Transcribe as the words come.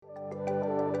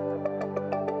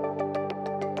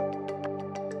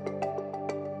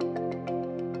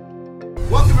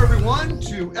everyone,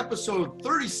 to episode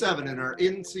 37 in our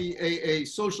NCAA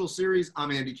social series.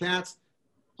 I'm Andy Katz.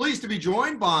 Pleased to be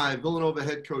joined by Villanova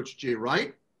head coach Jay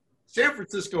Wright, San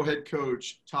Francisco head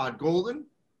coach Todd Golden,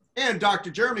 and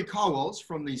Dr. Jeremy Caldwell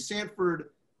from the Sanford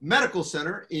Medical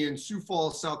Center in Sioux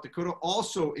Falls, South Dakota,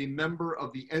 also a member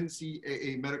of the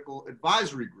NCAA Medical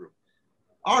Advisory Group.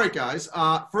 All right, guys.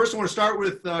 First, I want to start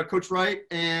with Coach Wright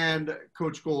and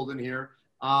Coach Golden here.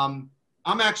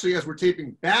 I'm actually, as we're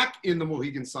taping, back in the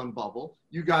Mohegan Sun bubble.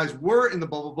 You guys were in the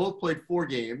bubble, both played 4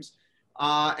 games.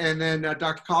 And then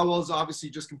Dr. Caldwell's obviously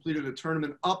just completed a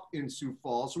tournament up in Sioux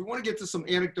Falls. So we want to get to some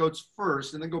anecdotes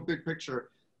first and then go big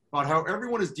picture about how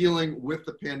everyone is dealing with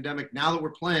the pandemic now that we're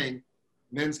playing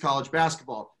men's college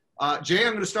basketball. Jay,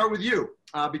 I'm going to start with you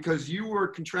because you were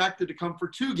contracted to come for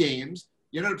 2 games.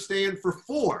 You ended up staying for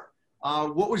 4.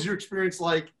 What was your experience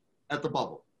like at the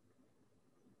bubble?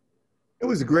 It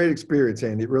was a great experience,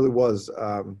 Andy. It really was.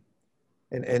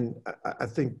 And I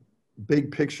think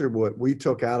big picture, what we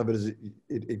took out of it is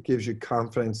it gives you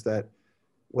confidence that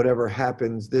whatever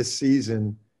happens this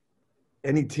season,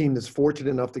 any team that's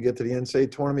fortunate enough to get to the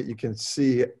NCAA tournament, you can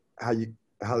see how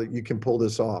you can pull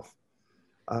this off.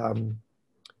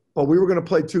 But we were going to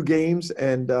play 2 games,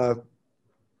 and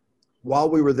while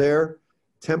we were there,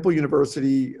 Temple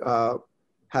University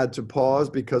had to pause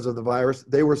because of the virus.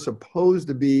 They were supposed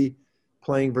to be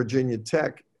playing Virginia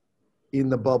Tech in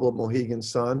the bubble at Mohegan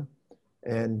Sun.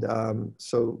 And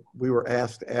so we were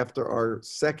asked after our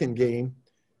second game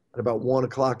at about 1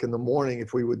 o'clock in the morning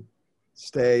if we would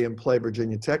stay and play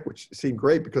Virginia Tech, which seemed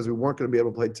great because we weren't going to be able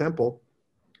to play Temple.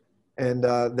 And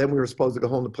then we were supposed to go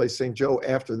home to play St. Joe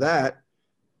after that.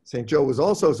 St. Joe was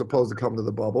also supposed to come to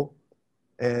the bubble,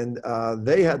 and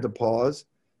they had to pause.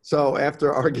 So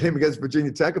after our game against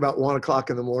Virginia Tech, about 1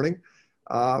 o'clock in the morning,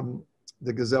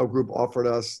 the Gazelle Group offered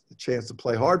us the chance to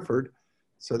play Hartford.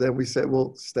 So then we said,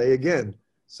 we'll stay again.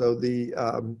 So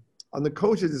on the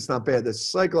coaches, it's not bad. The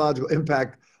psychological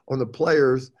impact on the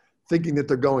players thinking that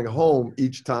they're going home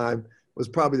each time was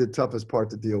probably the toughest part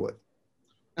to deal with.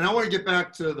 And I want to get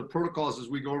back to the protocols as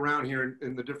we go around here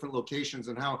in the different locations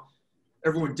and how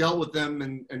everyone dealt with them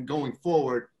and going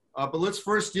forward. But let's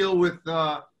first deal with,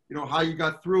 how you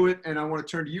got through it. And I want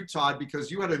to turn to you, Todd,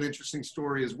 because you had an interesting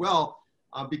story as well,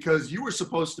 because you were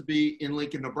supposed to be in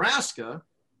Lincoln, Nebraska,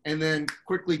 and then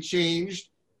quickly changed,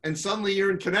 and suddenly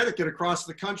you're in Connecticut across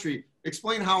the country.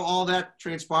 Explain how all that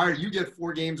transpired. You get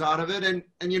 4 games out of it,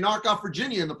 and you knock off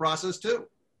Virginia in the process too.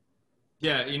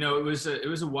 Yeah, it was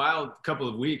a wild couple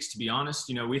of weeks, to be honest.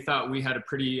 We thought we had a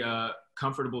pretty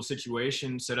comfortable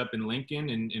situation set up in Lincoln,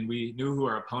 and we knew who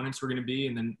our opponents were going to be.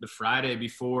 And then the Friday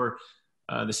before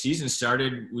the season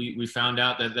started, we found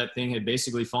out that thing had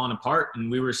basically fallen apart, and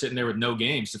we were sitting there with no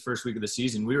games the first week of the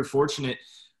season. We were fortunate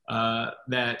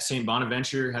that St.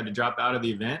 Bonaventure had to drop out of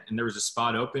the event, and there was a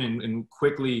spot open, and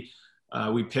quickly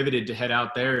we pivoted to head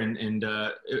out there, and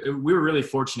we were really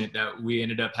fortunate that we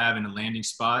ended up having a landing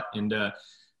spot. And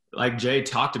like Jay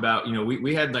talked about,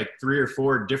 we had like 3 or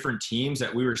 4 different teams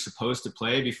that we were supposed to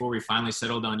play before we finally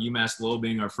settled on UMass Lowell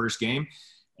being our first game.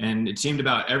 And it seemed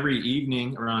about every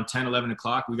evening around 10, 11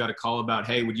 o'clock, we got a call about,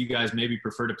 hey, would you guys maybe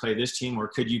prefer to play this team, or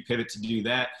could you pivot to do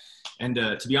that? And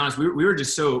to be honest, we were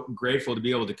just so grateful to be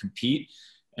able to compete.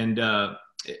 And,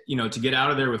 to get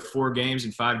out of there with 4 games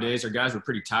in 5 days, our guys were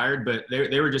pretty tired, but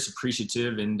they were just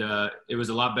appreciative. And it was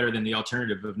a lot better than the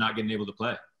alternative of not getting able to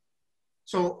play.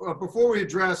 So before we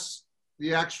address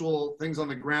the actual things on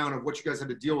the ground of what you guys had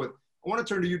to deal with, I want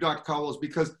to turn to you, Dr. Caldwell,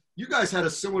 because you guys had a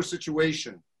similar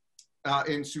situation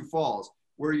in Sioux Falls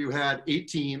where you had 8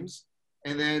 teams,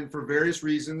 and then for various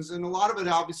reasons, and a lot of it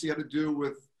obviously had to do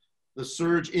with the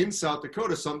surge in South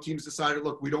Dakota. Some teams decided,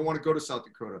 look, we don't want to go to South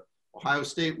Dakota. Ohio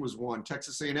State was one.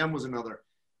 Texas A&M was another.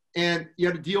 And you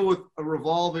had to deal with a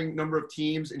revolving number of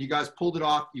teams, and you guys pulled it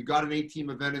off. You got an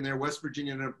 8-team event in there. West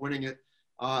Virginia ended up winning it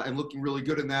and looking really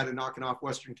good in that and knocking off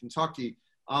Western Kentucky.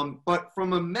 But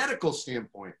from a medical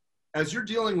standpoint, as you're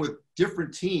dealing with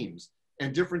different teams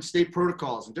and different state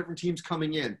protocols and different teams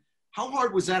coming in, how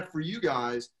hard was that for you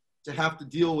guys to have to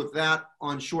deal with that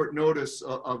on short notice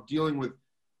of dealing with,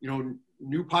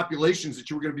 new populations that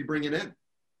you were going to be bringing in?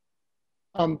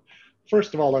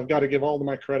 First of all, I've got to give all of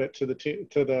my credit to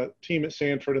the team at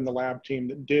Sanford and the lab team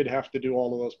that did have to do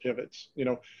all of those pivots.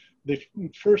 The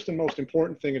first and most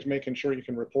important thing is making sure you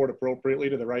can report appropriately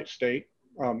to the right state,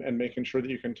 and making sure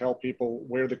that you can tell people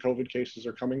where the COVID cases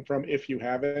are coming from, if you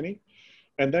have any.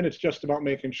 And then it's just about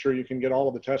making sure you can get all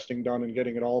of the testing done and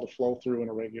getting it all to flow through in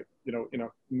a regular, in a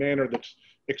manner that's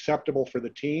acceptable for the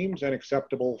teams and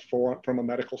acceptable from a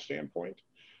medical standpoint.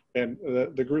 And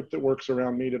the group that works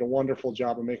around me did a wonderful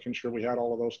job of making sure we had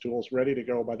all of those tools ready to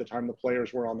go by the time the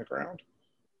players were on the ground.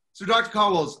 So Dr.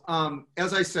 Caldwell,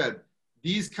 as I said,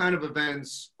 these kind of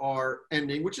events are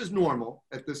ending, which is normal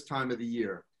at this time of the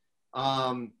year.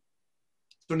 So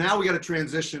now we got to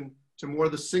transition to more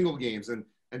of the single games. And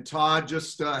Todd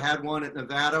just had one at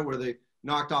Nevada where they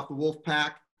knocked off the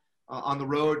Wolfpack on the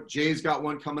road. Jay's got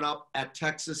one coming up at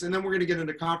Texas. And then we're going to get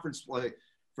into conference play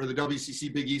for the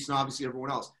WCC Big East and obviously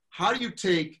everyone else. How do you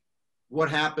take what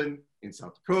happened in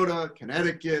South Dakota,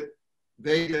 Connecticut,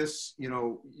 Vegas,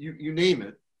 you name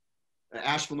it,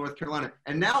 Asheville, North Carolina,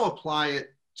 and now apply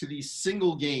it to these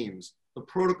single games, the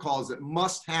protocols that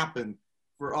must happen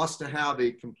for us to have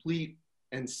a complete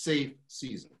and safe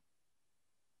season?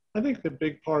 I think the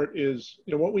big part is,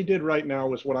 what we did right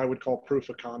now is what I would call proof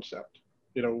of concept.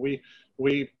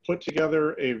 We put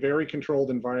together a very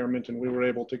controlled environment and we were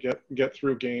able to get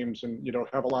through games and,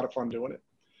 have a lot of fun doing it.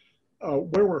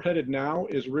 Where we're headed now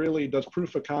is really, does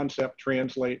proof of concept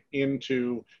translate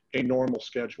into a normal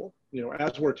schedule?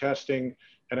 As we're testing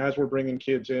and as we're bringing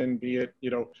kids in, be it,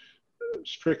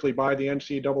 strictly by the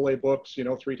NCAA books,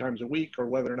 3 times a week, or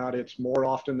whether or not it's more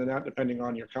often than that, depending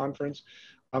on your conference.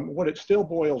 What it still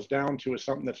boils down to is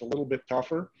something that's a little bit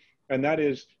tougher, and that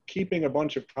is keeping a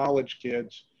bunch of college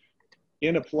kids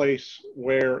in a place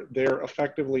where they're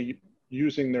effectively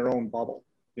using their own bubble.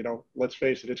 Let's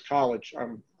face it, it's college.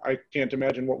 I can't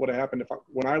imagine what would have happened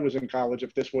when I was in college,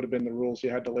 if this would have been the rules you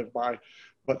had to live by.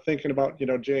 But thinking about,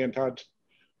 Jay and Todd's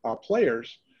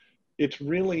players, it's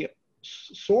really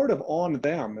sort of on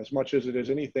them as much as it is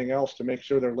anything else to make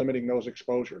sure they're limiting those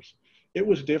exposures. It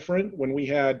was different when we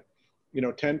had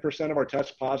 10% of our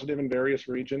tests positive in various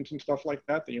regions and stuff like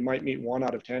that you might meet 1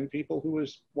 out of 10 people who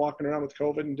was walking around with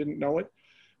COVID and didn't know it.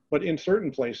 But in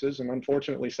certain places, and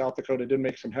unfortunately South Dakota did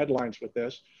make some headlines with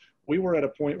this, we were at a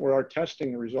point where our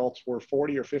testing results were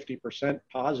 40 or 50%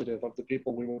 positive of the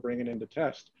people we were bringing in to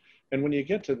test. And when you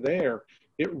get to there,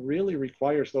 it really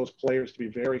requires those players to be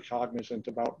very cognizant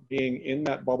about being in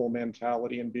that bubble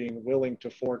mentality and being willing to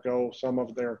forego some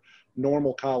of their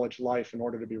normal college life in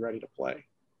order to be ready to play.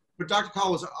 But Dr.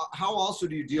 Caldwell, how also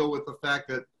do you deal with the fact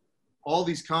that all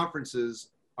these conferences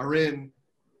are in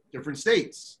different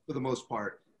states for the most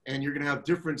part, and you're going to have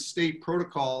different state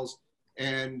protocols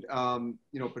and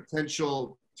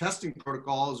potential testing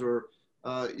protocols, or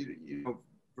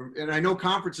and I know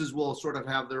conferences will sort of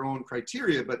have their own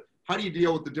criteria, but how do you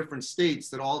deal with the different states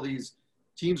that all these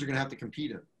teams are going to have to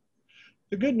compete in?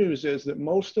 The good news is that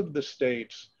most of the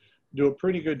states do a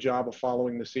pretty good job of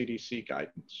following the CDC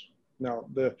guidance. Now,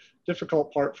 the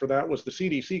difficult part for that was the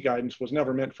CDC guidance was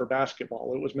never meant for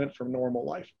basketball. It was meant for normal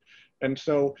life. And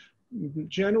so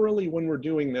generally when we're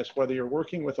doing this, whether you're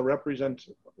working with a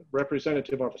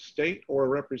representative of a state or a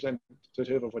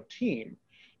representative of a team,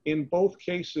 in both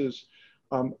cases,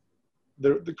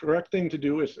 the correct thing to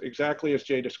do is exactly as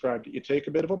Jay described it. You take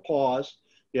a bit of a pause.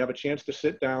 You have a chance to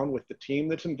sit down with the team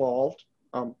that's involved.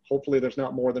 Hopefully there's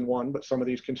not more than one, but some of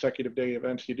these consecutive day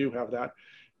events, you do have that.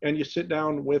 And you sit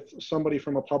down with somebody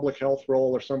from a public health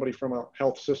role or somebody from a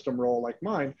health system role like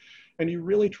mine, and you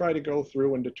really try to go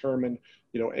through and determine,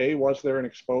 A, was there an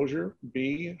exposure?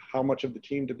 B, how much of the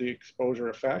team did the exposure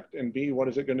affect? And B, what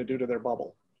is it going to do to their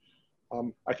bubble?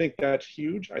 I think that's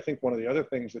huge. I think one of the other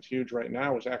things that's huge right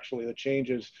now is actually the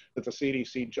changes that the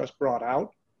CDC just brought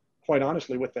out, quite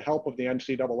honestly, with the help of the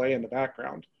NCAA in the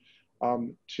background,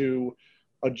 to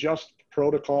adjust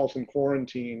protocols and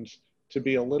quarantines to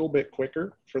be a little bit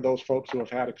quicker for those folks who have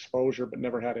had exposure but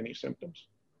never had any symptoms.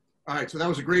 All right, so that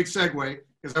was a great segue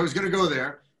because I was going to go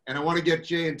there, and I want to get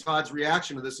Jay and Todd's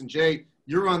reaction to this. And Jay,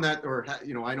 you're on that, or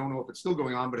I don't know if it's still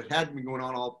going on, but it had been going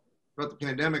on all throughout the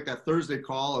pandemic, that Thursday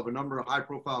call of a number of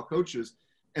high-profile coaches,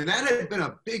 and that had been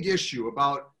a big issue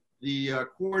about the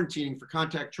quarantining for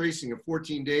contact tracing of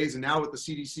 14 days, and now with the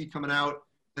CDC coming out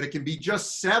that it can be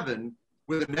just 7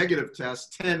 with a negative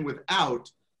test, 10 without.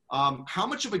 How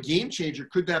much of a game changer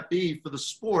could that be for the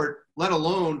sport, let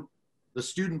alone the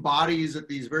student bodies at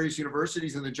these various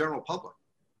universities and the general public?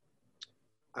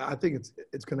 I think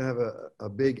it's going to have a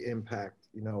big impact.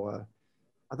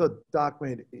 I thought Doc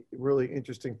made a really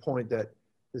interesting point that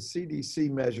the CDC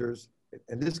measures,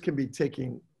 and this can be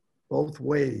taken both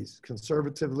ways,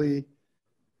 conservatively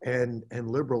and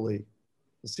liberally.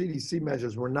 The CDC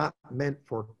measures were not meant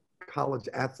for college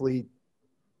athletes,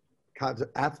 the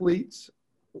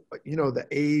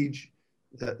age,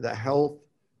 the health,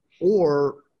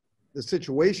 or the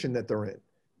situation that they're in,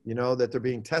 that they're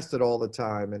being tested all the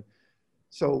time. And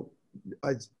so,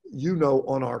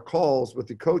 on our calls with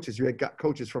the coaches, you had got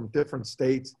coaches from different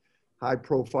states, high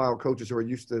profile coaches who are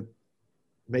used to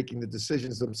making the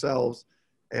decisions themselves.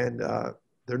 and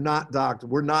they're not doctors.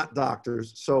 We're not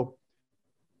doctors. So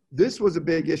this was a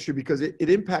big issue because it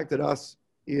impacted us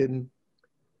in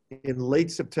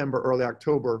late September, early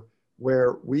October,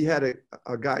 where we had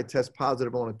a guy test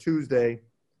positive on a Tuesday.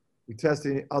 We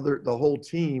tested the whole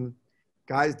team.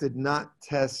 Guys did not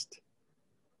test.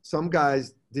 Some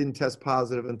guys didn't test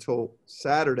positive until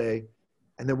Saturday.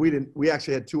 And then we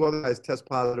actually had 2 other guys test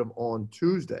positive on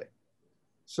Tuesday.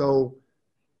 So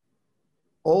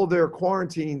all their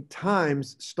quarantine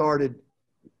times started,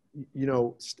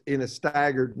 in a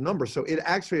staggered number. So it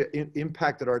actually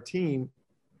impacted our team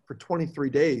for 23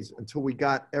 days until we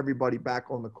got everybody back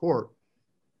on the court.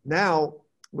 Now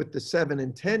with the 7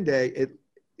 and 10 day,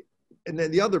 and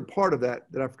then the other part of that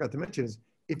I forgot to mention is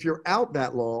if you're out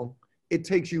that long, it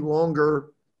takes you longer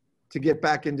to get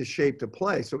back into shape to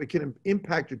play. So it can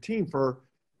impact your team for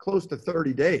close to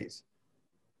 30 days.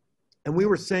 And we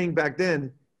were saying back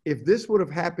then, if this would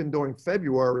have happened during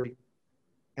February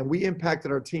and we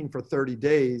impacted our team for 30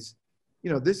 days,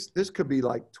 this could be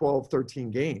like 12, 13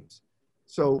 games.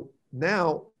 So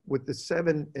now with the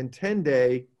 7 and 10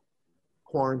 day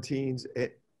quarantines,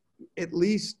 at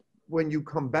least when you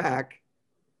come back,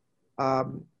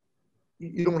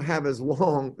 you don't have as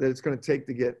long that it's going to take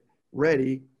to get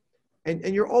ready.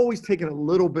 And you're always taking a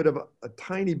little bit of a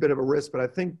tiny bit of a risk, but I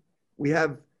think we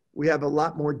have a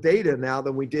lot more data now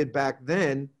than we did back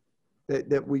then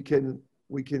that we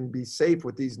can be safe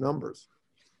with these numbers.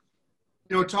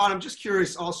 Todd, I'm just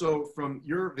curious also from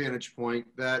your vantage point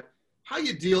that how do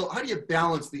you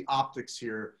balance the optics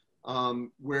here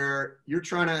where you're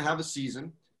trying to have a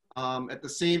season at the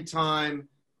same time,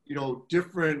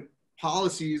 different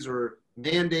policies or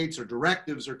mandates or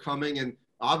directives are coming, and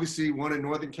obviously one in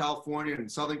Northern California and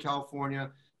Southern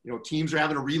California, teams are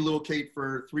having to relocate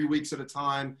for 3 weeks at a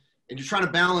time, and you're trying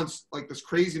to balance like this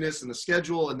craziness in the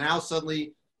schedule. And now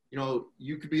suddenly,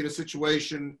 you could be in a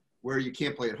situation where you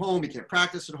can't play at home, you can't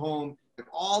practice at home, and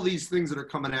all these things that are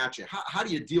coming at you. How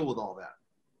do you deal with all that?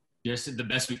 Just the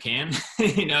best we can.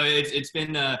 It's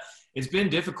been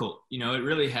difficult. It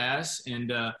really has.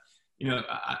 And,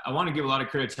 I want to give a lot of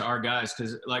credit to our guys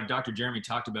because like Dr. Jeremy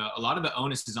talked about, a lot of the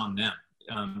onus is on them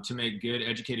to make good,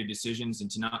 educated decisions and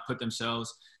to not put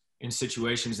themselves in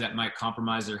situations that might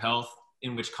compromise their health,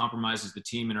 in which compromises the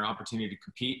team and our opportunity to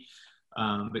compete.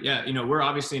 But yeah, we're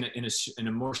obviously in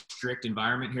a more strict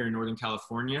environment here in Northern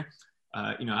California.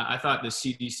 I thought the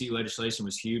CDC legislation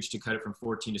was huge to cut it from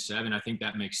 14 to 7. I think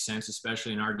that makes sense,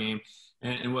 especially in our game.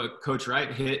 And what Coach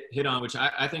Wright hit on, which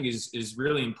I think is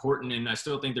really important, and I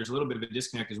still think there's a little bit of a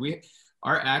disconnect, is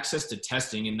our access to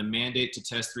testing and the mandate to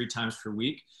test 3 times per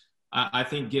week, I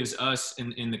think gives us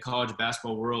in the college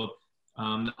basketball world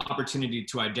the opportunity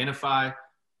to identify,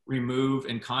 remove,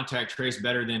 and contact trace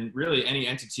better than really any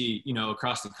entity,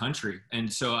 across the country.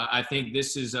 And so I think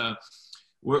this is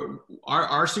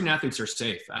our student athletes are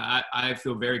safe. I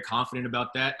feel very confident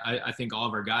about that. I think all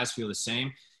of our guys feel the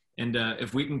same. And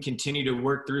if we can continue to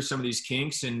work through some of these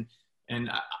kinks and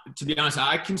to be honest,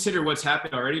 I consider what's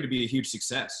happened already to be a huge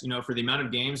success, for the amount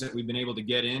of games that we've been able to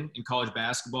get in college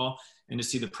basketball and to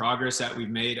see the progress that we've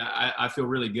made. I feel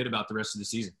really good about the rest of the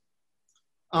season.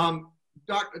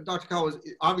 Dr. Cowles,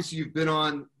 obviously you've been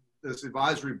on this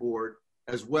advisory board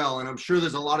as well, and I'm sure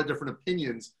there's a lot of different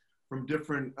opinions from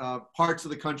different parts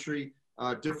of the country,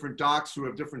 different docs who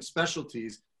have different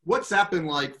specialties. What's that been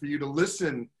like for you to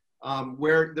listen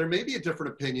where there may be a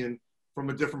different opinion from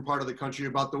a different part of the country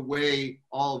about the way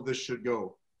all of this should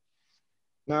go?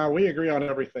 No, we agree on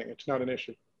everything. It's not an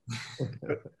issue.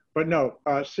 But no,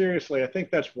 seriously, I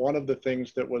think that's one of the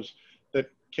things that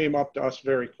came up to us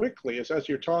very quickly is as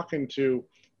you're talking to,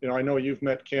 I know you've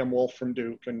met Cam Wolf from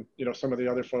Duke and, some of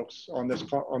the other folks on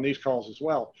these calls as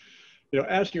well.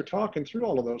 As you're talking through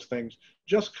all of those things,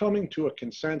 just coming to a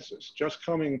consensus, just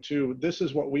coming to this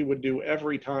is what we would do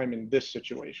every time in this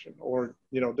situation, or,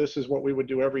 this is what we would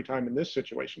do every time in this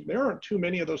situation. There aren't too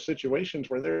many of those situations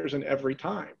where there's an every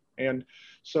time. And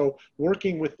so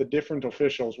working with the different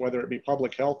officials, whether it be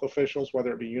public health officials,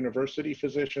 whether it be university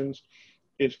physicians,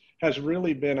 has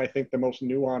really been, I think, the most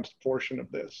nuanced portion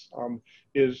of this.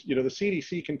 The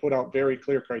CDC can put out very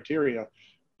clear criteria,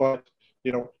 but,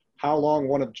 how long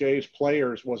one of Jay's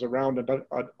players was around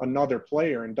another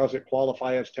player and does it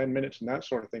qualify as 10 minutes and that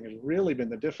sort of thing has really been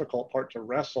the difficult part to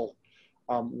wrestle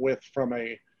with from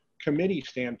a committee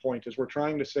standpoint, is we're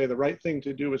trying to say the right thing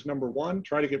to do is, number one,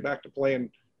 try to get back to playing,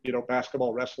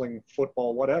 basketball, wrestling,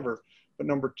 football, whatever. But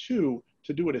number two,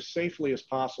 to do it as safely as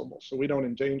possible so we don't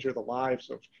endanger the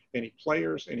lives of any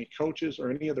players, any coaches,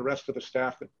 or any of the rest of the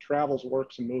staff that travels,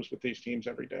 works, and moves with these teams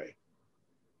every day.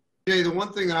 Jay, the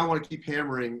one thing that I want to keep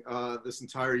hammering this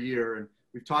entire year, and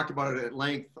we've talked about it at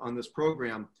length on this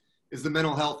program, is the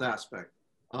mental health aspect.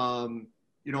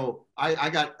 You know, I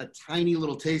got a tiny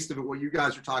little taste of it, what you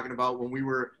guys are talking about, when we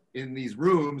were in these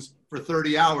rooms for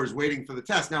 30 hours waiting for the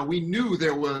test. Now, we knew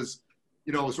there was,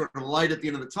 you know, sort of a light at the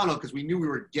end of the tunnel because we knew we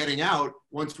were getting out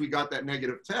once we got that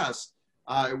negative test.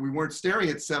 We weren't staring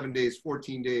at 7 days,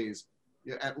 14 days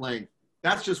at length.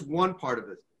 That's just one part of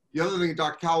it. The other thing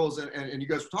Dr. Cowles and you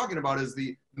guys were talking about is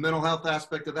the mental health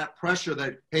aspect of that pressure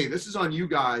that, hey, this is on you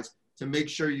guys to make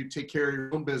sure you take care of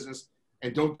your own business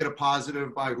and don't get a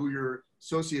positive by who you're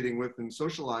associating with and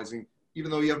socializing, even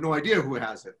though you have no idea who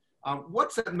has it.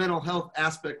 What's that mental health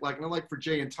aspect like? And I'd like for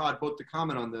Jay and Todd both to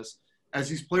comment on this as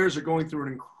these players are going through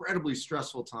an incredibly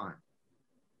stressful time.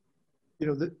 You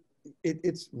know,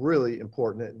 it's really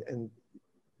important. And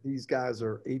these guys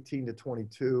are 18 to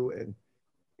 22, and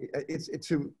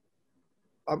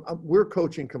we're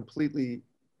coaching completely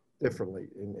differently.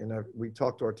 And we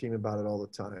talk to our team about it all the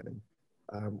time.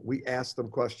 And we ask them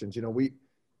questions. You know,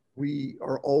 we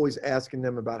are always asking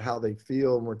them about how they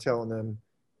feel, and we're telling them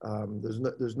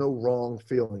there's no wrong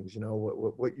feelings. You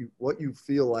know, what you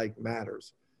feel like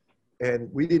matters.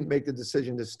 And we didn't make the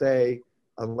decision to stay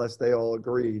unless they all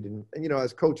agreed. And you know,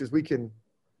 as coaches, we can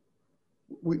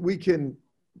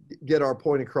get our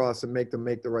point across and make them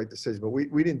make the right decision. But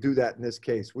we didn't do that in this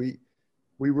case. We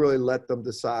really let them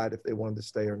decide if they wanted to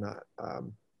stay or not.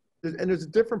 And there's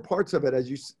different parts of it, as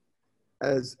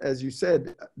you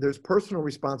said. There's personal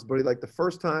responsibility. Like the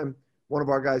first time one of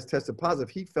our guys tested positive,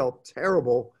 he felt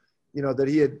terrible, you know, that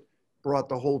he had brought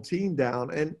the whole team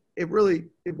down. And it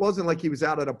wasn't like he was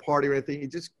out at a party or anything. He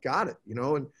just got it, you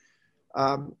know.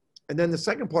 And then the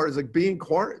second part is like being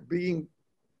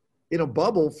in a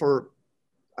bubble for,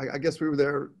 I guess we were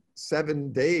there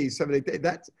 7 days, 7, 8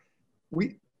 days.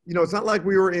 You know, it's not like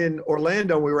we were in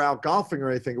Orlando, we were out golfing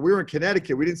or anything. We were in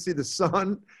Connecticut. We didn't see the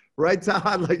sun, right,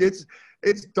 Todd? Like it's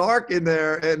dark in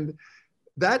there, and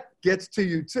that gets to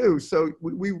you too. So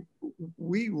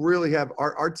we really have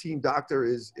our team doctor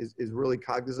is really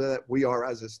cognizant of that. We are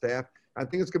as a staff. I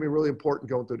think it's going to be really important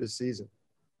going through this season.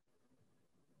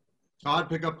 Todd,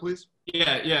 pick up, please.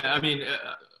 Yeah. I mean,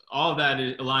 all of that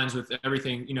aligns with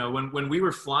everything. You know, when we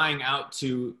were flying out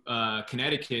to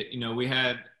Connecticut, you know, we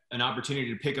had an opportunity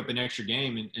to pick up an extra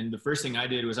game. And the first thing I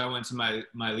did was I went to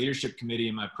my leadership committee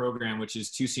in my program, which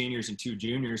is 2 seniors and 2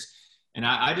 juniors. And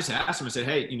I just asked them, I said,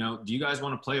 hey, you know, do you guys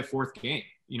want to play a 4th game?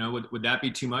 You know, would that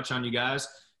be too much on you guys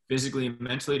physically and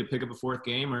mentally to pick up a 4th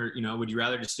game? Or, you know, would you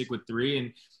rather just stick with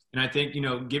 3? And I think, you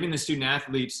know, giving the student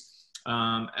athletes,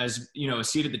 as, you know, a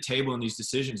seat at the table in these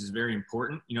decisions is very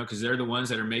important, you know, because they're the ones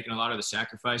that are making a lot of the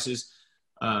sacrifices,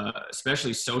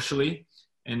 especially socially.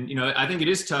 And, you know, I think it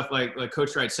is tough, like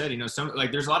Coach Wright said, you know,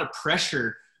 there's a lot of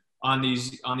pressure on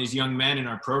these young men in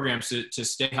our programs to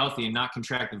stay healthy and not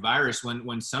contract the virus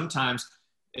when sometimes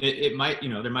it might, you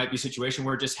know, there might be a situation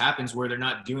where it just happens where they're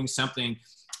not doing something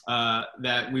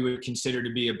that we would consider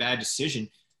to be a bad decision.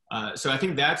 So I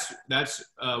think that's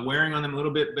wearing on them a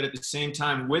little bit, but at the same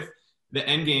time, with the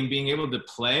end game being able to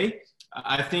play,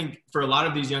 I think for a lot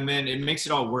of these young men, it makes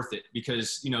it all worth it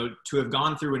because, you know, to have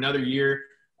gone through another year,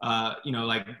 you know,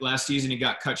 like last season, it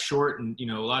got cut short and, you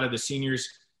know, a lot of the seniors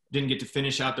didn't get to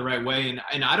finish out the right way.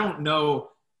 And I don't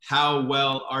know how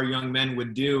well our young men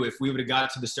would do if we would have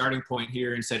got to the starting point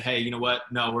here and said, hey, you know what?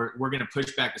 No, we're going to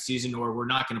push back the season or we're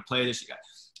not going to play this.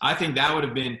 I think that would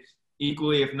have been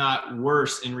equally, if not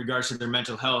worse, in regards to their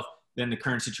mental health than the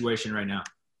current situation right now.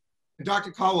 And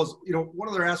Dr. Cowles, you know, one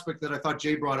other aspect that I thought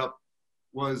Jay brought up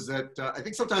was that I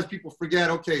think sometimes people forget,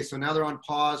 okay, so now they're on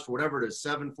pause for whatever it is,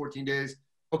 7, 14 days.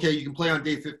 Okay, you can play on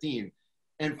day 15.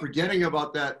 And forgetting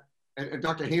about that, and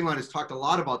Dr. Hainline has talked a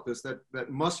lot about this,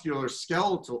 that muscular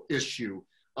skeletal issue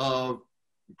of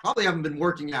you probably haven't been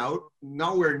working out,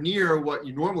 nowhere near what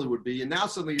you normally would be, and now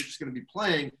suddenly you're just going to be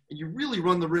playing, and you really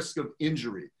run the risk of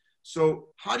injury. So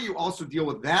how do you also deal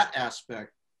with that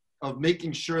aspect of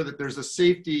making sure that there's a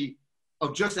safety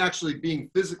of just actually being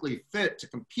physically fit to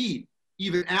compete,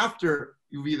 even after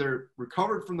you've either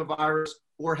recovered from the virus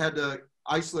or had to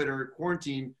isolate or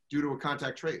quarantine due to a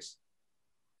contact trace?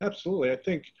 Absolutely. I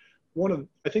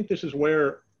think this is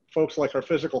where folks like our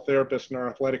physical therapists and our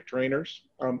athletic trainers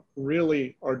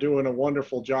really are doing a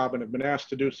wonderful job and have been asked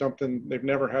to do something they've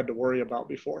never had to worry about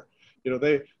before. You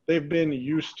know, they've been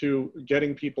used to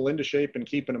getting people into shape and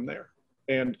keeping them there.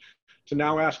 And to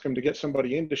now ask them to get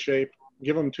somebody into shape,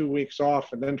 give them 2 weeks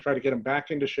off, and then try to get them back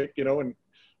into shape, you know, in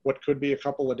what could be a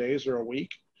couple of days or a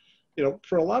week. You know,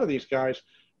 for a lot of these guys,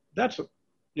 that's,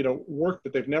 you know, work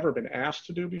that they've never been asked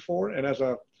to do before. And as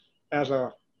a,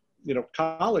 you know,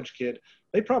 college kid,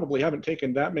 they probably haven't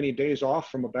taken that many days off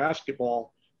from a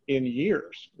basketball in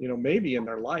years, maybe in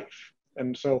their life.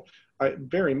 And so I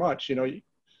very much,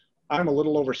 I'm a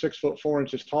little over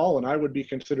 6'4" tall, and I would be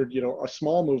considered, a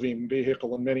small moving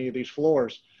vehicle in many of these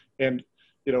floors. And,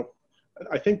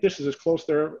 I think this is as close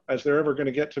as they're ever going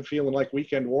to get to feeling like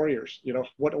weekend warriors.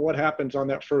 What happens on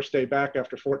that first day back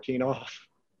after 14 off?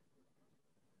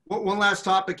 One last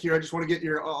topic here. I just want to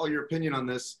get all your opinion on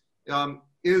this.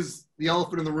 Is the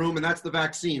elephant in the room, and that's the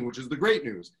vaccine, which is the great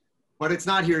news. But it's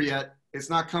not here yet. It's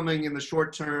not coming in the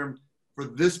short term for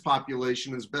this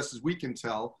population, as best as we can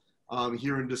tell,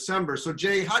 here in December. So,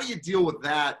 Jay, how do you deal with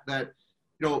that,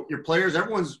 your players,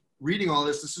 everyone's reading all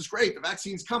this. This is great. The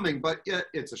vaccine's coming, but yet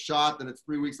it's a shot, then it's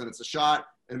 3 weeks, then it's a shot,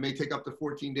 and it may take up to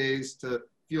 14 days to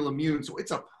feel immune. So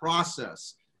it's a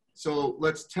process. So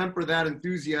let's temper that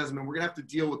enthusiasm, and we're going to have to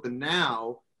deal with the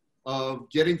now of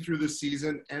getting through this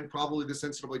season and probably this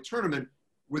NCAA tournament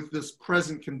with this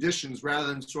present conditions rather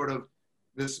than sort of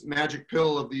this magic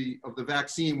pill of the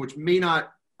vaccine, which may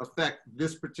not affect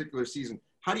this particular season.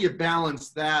 How do you balance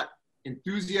that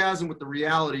enthusiasm with the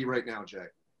reality right now, Jay?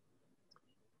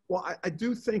 Well, I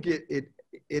do think it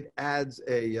adds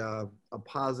a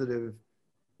positive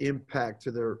impact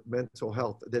to their mental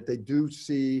health, that they do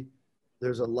see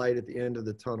there's a light at the end of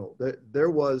the tunnel. There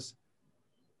was,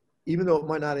 even though it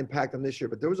might not impact them this year,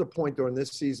 but there was a point during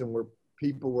this season where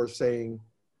people were saying,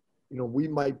 we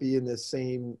might be in this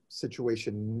same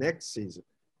situation next season.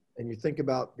 And you think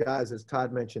about guys, as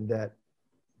Todd mentioned, that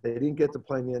they didn't get to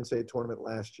play in the NCAA tournament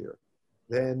last year.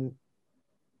 Then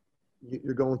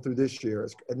you're going through this year.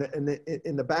 And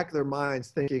in the back of their minds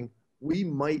thinking, we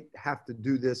might have to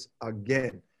do this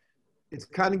again. It's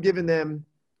kind of given them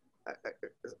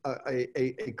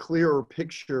a clearer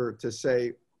picture to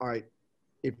say, all right,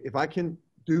 if I can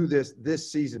do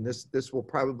this season, this will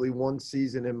probably one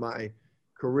season in my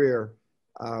career.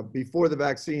 Before the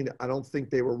vaccine, I don't think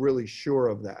they were really sure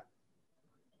of that.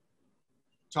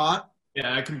 Todd?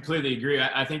 Yeah, I completely agree.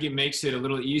 I think it makes it a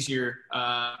little easier,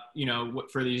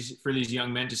 for these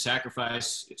young men to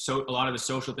sacrifice a lot of the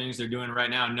social things they're doing right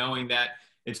now, knowing that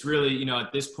it's really,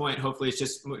 at this point, hopefully it's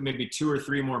just maybe 2 or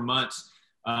 3 more months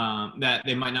that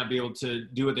they might not be able to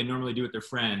do what they normally do with their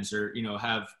friends, or,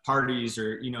 have parties,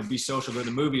 or, be social, go to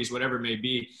the movies, whatever it may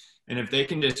be. And if they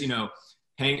can just,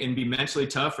 hang and be mentally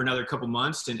tough for another couple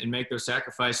months and make those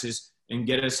sacrifices and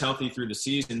get us healthy through the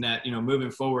season, that, moving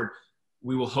forward,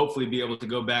 we will hopefully be able to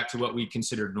go back to what we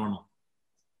considered normal.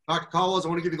 Dr. Caldwell, I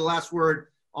want to give you the last word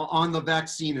on the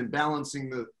vaccine and balancing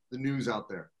the news out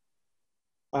there.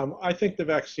 I think the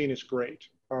vaccine is great.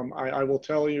 I will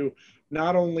tell you,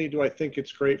 not only do I think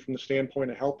it's great from the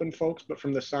standpoint of helping folks, but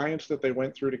from the science that they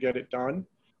went through to get it done.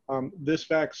 This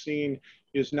vaccine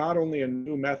is not only a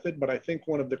new method, but I think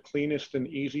one of the cleanest and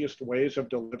easiest ways of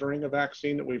delivering a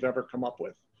vaccine that we've ever come up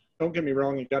with. Don't get me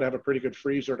wrong, you've got to have a pretty good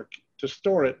freezer to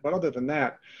store it. But other than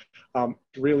that,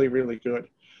 really, really good.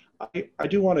 I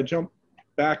do want to jump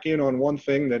back in on one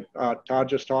thing that Todd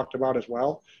just talked about as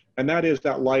well, and that is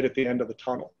that light at the end of the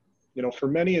tunnel. For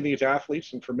many of these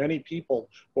athletes and for many people,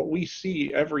 what we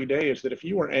see every day is that if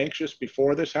you were anxious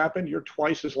before this happened, you're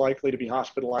twice as likely to be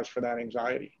hospitalized for that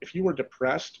anxiety. If you were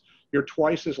depressed, you're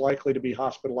twice as likely to be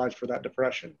hospitalized for that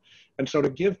depression. And so to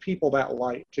give people that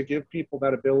light, to give people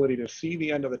that ability to see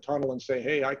the end of the tunnel and say,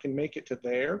 hey, I can make it to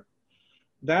there,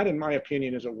 that, in my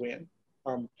opinion, is a win.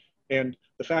 And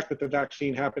the fact that the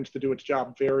vaccine happens to do its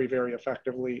job very, very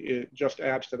effectively, it just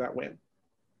adds to that win.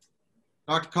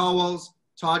 Dr. Caldwell,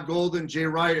 Todd Golden, Jay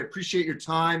Wright, I appreciate your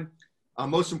time.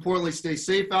 Most importantly, stay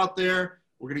safe out there.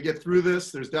 We're going to get through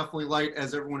this. There's definitely light,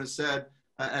 as everyone has said,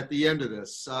 at the end of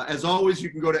this. As always, you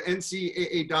can go to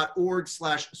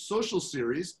ncaa.org/social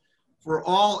series for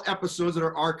all episodes that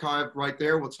are archived right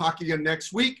there. We'll talk again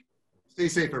next week. Stay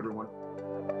safe, everyone.